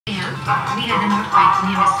We had an earthquake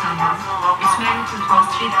near Istanbul. Its magnitude was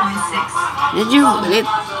 3.6. Did you read?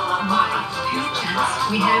 By pure chance,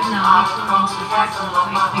 we have now recordings of that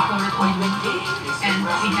earthquake recorded on Monday, and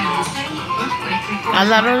we have the same earthquake recorded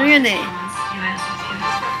Kalaro yun eh. events of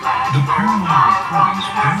The parallel recordings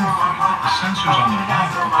verify that the sensors on the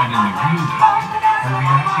model and in the real building are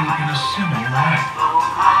reacting in a similar way.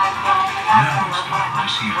 Now it's time to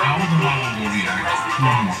see how the model will react to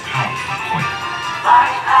a more powerful quake.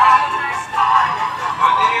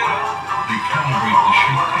 They calibrate the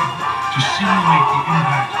shake table to simulate the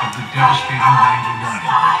impact of the devastating 99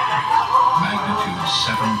 earthquake, magnitude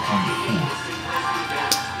 7.4.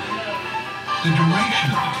 The duration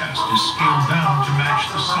of the test is scaled down to match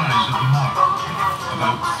the size of the model,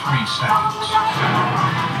 about 3 seconds.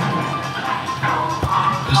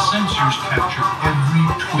 The sensors capture every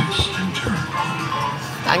twist and turn.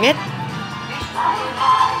 Tangit?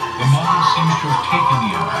 The model seems to have taken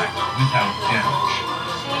the impact without damage.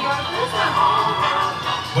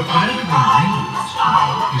 But what everyone really wants to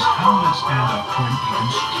know is how will it stand up to an even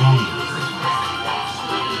stronger earthquake.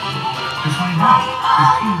 To find out, the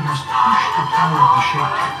team must push the power of the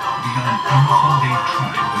shake table beyond anything they've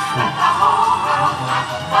tried before.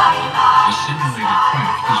 The simulated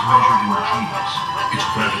quake is measured in G's, its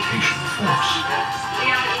gravitational force. We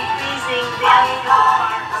are increasing the angular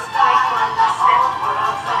part of quake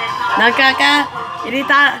 1%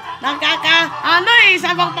 ano eh,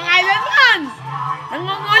 sabang pangailanman.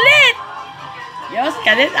 Nangungulit. Yos,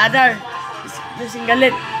 galit, other. Lusing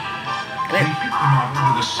galit. They hit the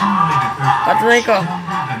model with a simulated Patunay earthquake ko.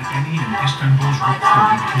 stronger than any in Istanbul's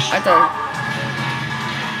recorded history. Ito.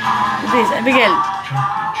 Please, Abigail.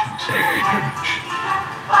 Chocolate checks out the damage.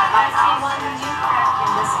 I see one new crack in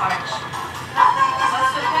this arch. But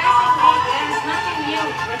surprisingly, there is nothing new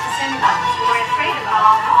with the semitones. We were afraid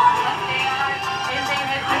about them, but they are as they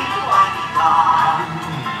had been before.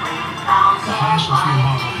 The Hagia Sophia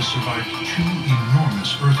model has survived 2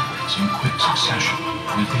 enormous earthquakes in quick succession,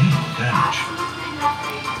 with minimal damage.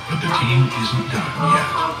 But the team isn't done yet.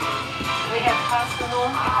 We have passed the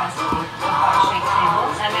known capacity of our shake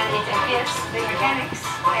tables, and then it appears the mechanics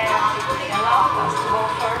allow us to go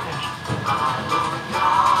further.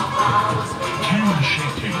 Can the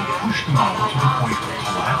shake table push the model to the point of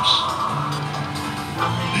collapse?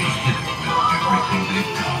 They hit it with everything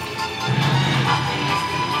they've got.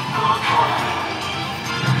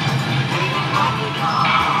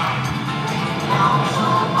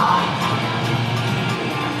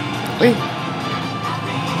 Uy.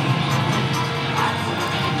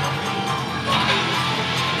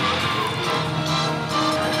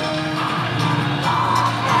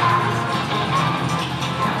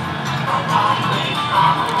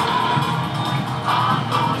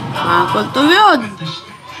 Kulto yun. At this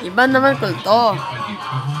stage, Iba naman kulto. hit by the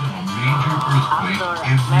equivalent of a major earthquake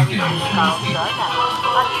every day for a week.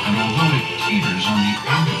 And although it teeters on the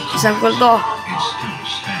edge of Isang kulto. it still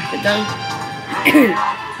stands. Itang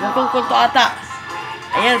Mukhang kulto ata.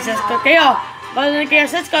 Ayan, Sesko kayo. Bawal na kayo,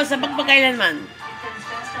 Sesko, sa pagpagkailanman. It's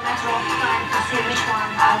just a matter of time to see which one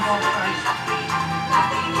will go first.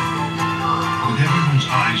 With everyone's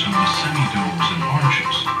eyes on the semi-domes and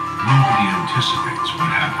arches, nobody anticipates what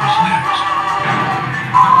happens next.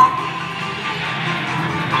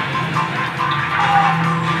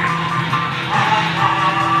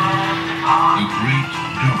 The Great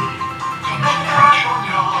Dome comes crashing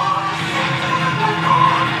down.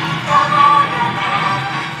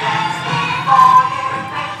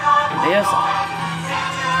 Ayos.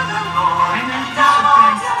 I'm a little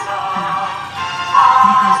surprised now,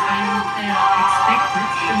 because I would have expected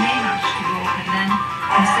the main arch to go, and then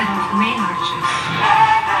instead of the main arches,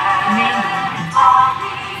 the main element.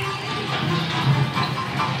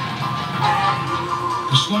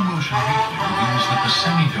 The slow-motion replay reveals that the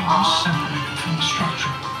semi-dome is separated from the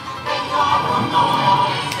structure.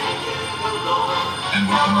 And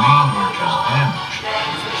with the main arches damaged,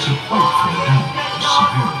 support for the dome was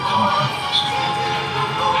severely compromised.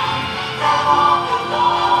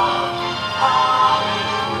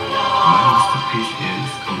 Most of the piece is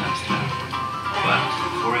collapsed now, but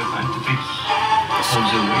for a scientific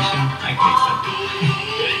observation, I can accept it.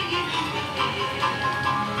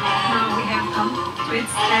 Now we have come to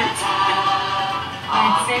its end.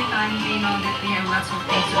 At the same time, we know that we have lots of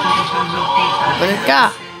things to do in terms of data Balik ka.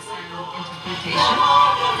 analysis and interpretation.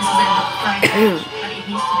 This is an applied approach, but it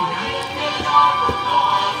needs to be done.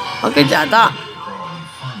 Okay, Jata.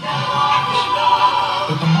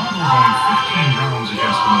 But the model going 15 rounds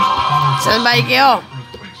against the most powerful Saan ba kayo?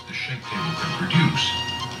 earthquakes the shake table can produce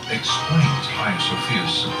explains Hagia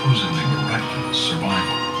Sophia's supposedly miraculous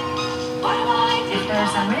survival. If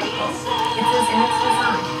there's a miracle, it is in its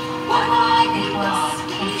design. It was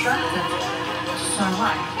constructed to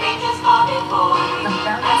survive. The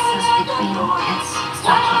balances between its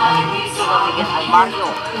structural elements. It appeared to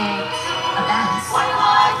create a dance.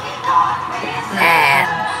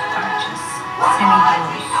 Arches,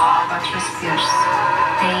 semi-bows, buttress piers,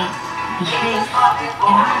 they behave in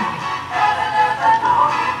harmony.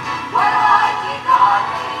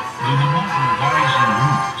 Though the model lies in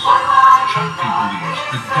ruins, Shakti believes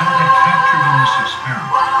the data captured in this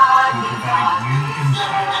experiment will provide new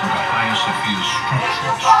insights into Hagia Sophia's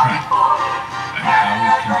structural strength and how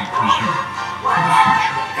it can be preserved for the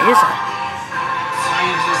future. Ayos ah.